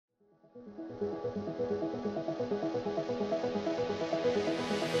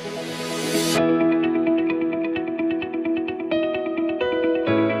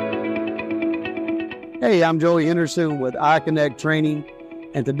Hey, I'm Joey Henderson with iConnect Training,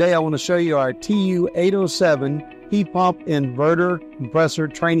 and today I want to show you our TU-807 heat pump inverter compressor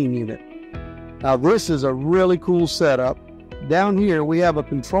training unit. Now this is a really cool setup. Down here we have a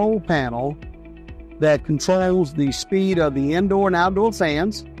control panel that controls the speed of the indoor and outdoor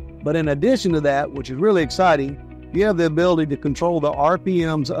fans, but in addition to that, which is really exciting, you have the ability to control the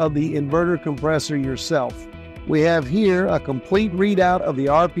RPMs of the inverter compressor yourself. We have here a complete readout of the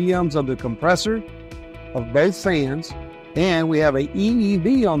RPMs of the compressor, of both fans, and we have a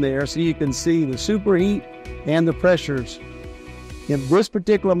EEV on there so you can see the superheat and the pressures. In this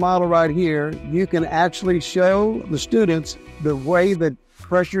particular model right here, you can actually show the students the way that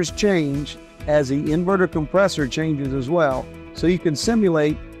pressures change as the inverter compressor changes as well. So you can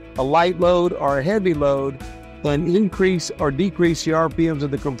simulate a light load or a heavy load and increase or decrease the RPMs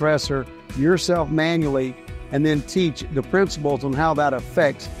of the compressor yourself manually, and then teach the principles on how that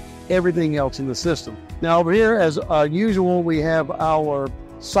affects everything else in the system. Now over here, as usual, we have our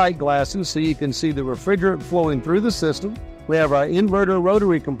sight glasses so you can see the refrigerant flowing through the system. We have our inverter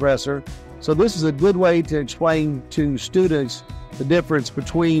rotary compressor. So this is a good way to explain to students the difference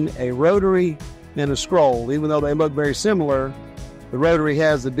between a rotary and a scroll. Even though they look very similar, the rotary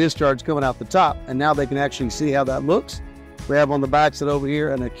has the discharge coming out the top, and now they can actually see how that looks. We have on the back side over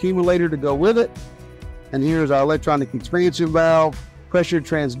here an accumulator to go with it. And here's our electronic expansion valve, pressure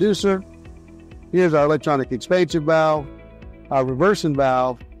transducer. Here's our electronic expansion valve, our reversing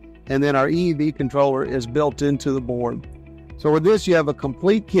valve, and then our EEV controller is built into the board. So with this, you have a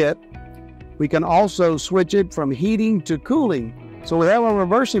complete kit. We can also switch it from heating to cooling. So we have a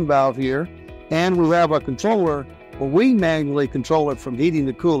reversing valve here, and we have a controller where we manually control it from heating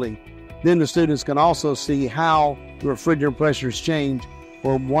to cooling. Then the students can also see how the refrigerant pressures change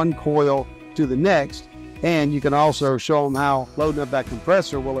from one coil to the next. And you can also show them how loading up that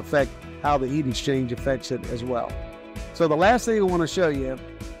compressor will affect how the heat exchange affects it as well. So the last thing I want to show you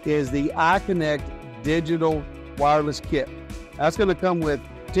is the iConnect digital wireless kit. That's going to come with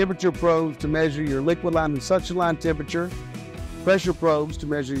temperature probes to measure your liquid line and suction line temperature, pressure probes to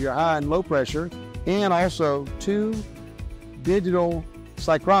measure your high and low pressure, and also 2 digital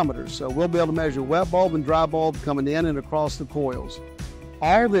psychrometers. So we'll be able to measure wet bulb and dry bulb coming in and across the coils.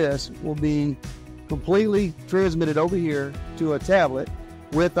 All this will be completely transmitted over here to a tablet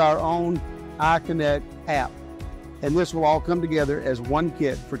with our own iConnect app. And this will all come together as one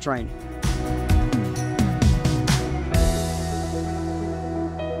kit for training.